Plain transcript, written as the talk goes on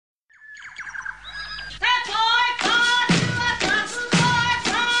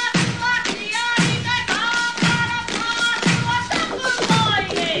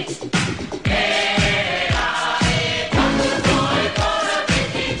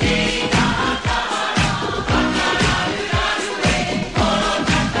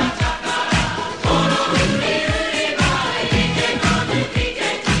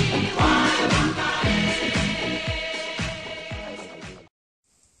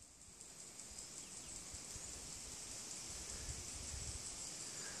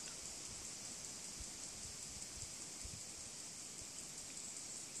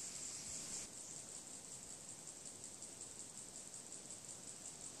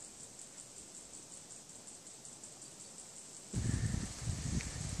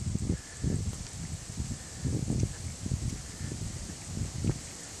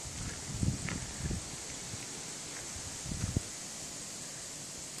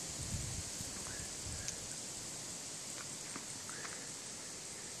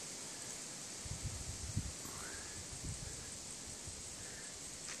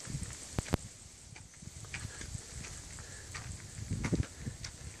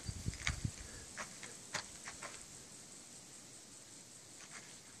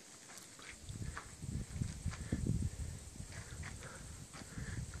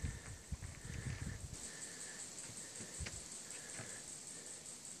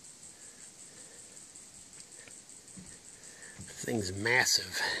thing's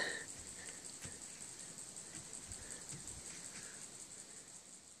massive.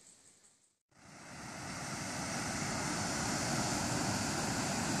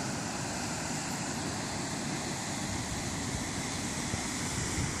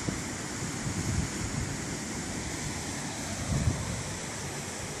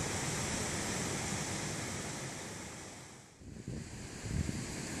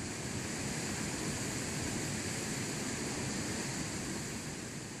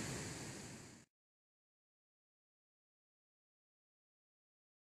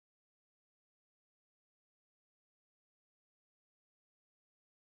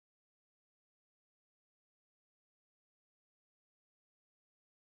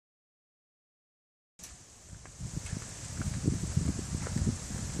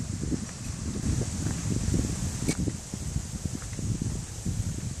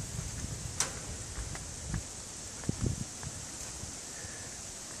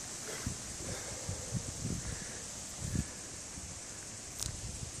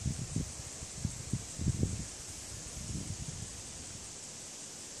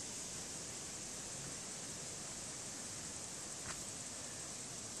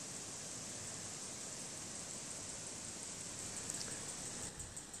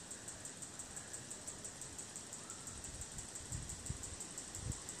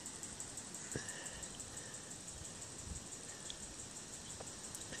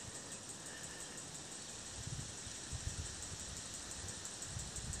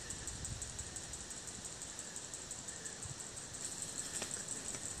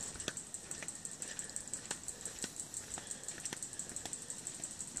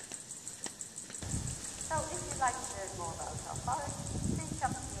 So if you'd like to learn more about our forest, please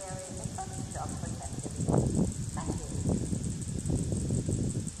come to the area and book a job for activity. Thank you.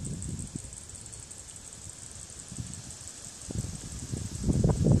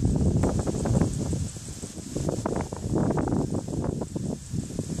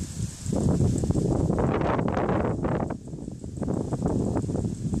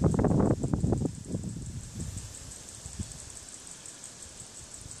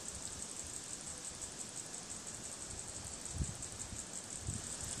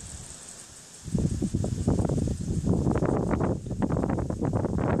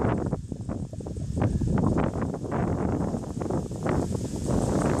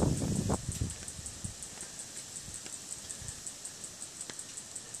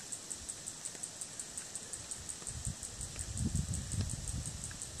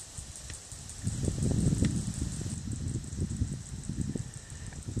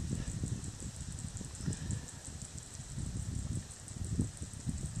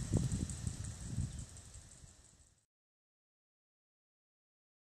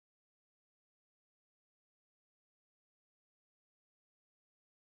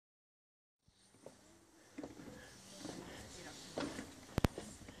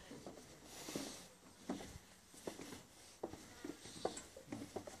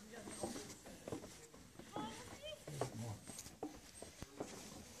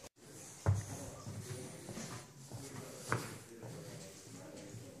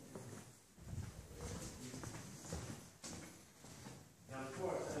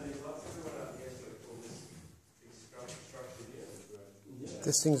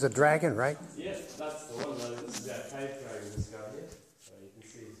 This thing's a dragon, right? Yeah, that's the one though. This is our cave dragon that's down here. So you can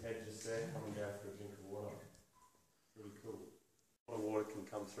see his head just there coming down for a drink of water. Pretty cool. A lot of water can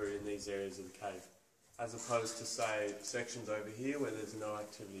come through in these areas of the cave, as opposed to say sections over here where there's no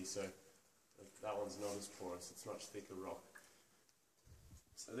activity. So that one's not as porous. It's much thicker rock.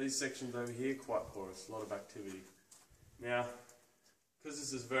 So these sections over here quite porous, a lot of activity. Now, because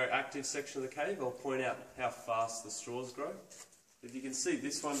this is a very active section of the cave, I'll point out how fast the straws grow. If you can see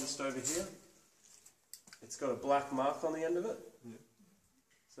this one just over here, it's got a black mark on the end of it. Yeah.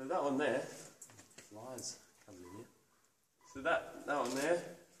 So that one there, flies comes in here. So that one there,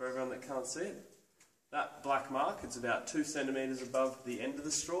 for everyone that can't see it, that black mark, it's about 2 centimetres above the end of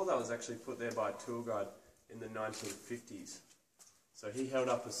the straw. That was actually put there by a tour guide in the 1950s. So he held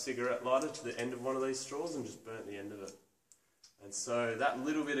up a cigarette lighter to the end of one of these straws and just burnt the end of it. And so that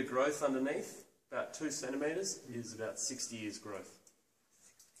little bit of growth underneath, about 2 centimetres, is about 60 years growth.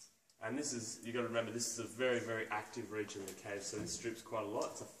 And this is, you've got to remember, this is a very, very active region of the cave, so this strips quite a lot.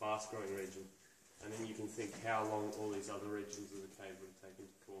 It's a fast growing region. And then you can think how long all these other regions of the cave would have taken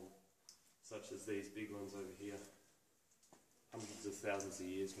to form, such as these big ones over here. Hundreds of thousands of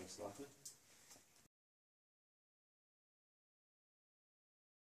years, most likely.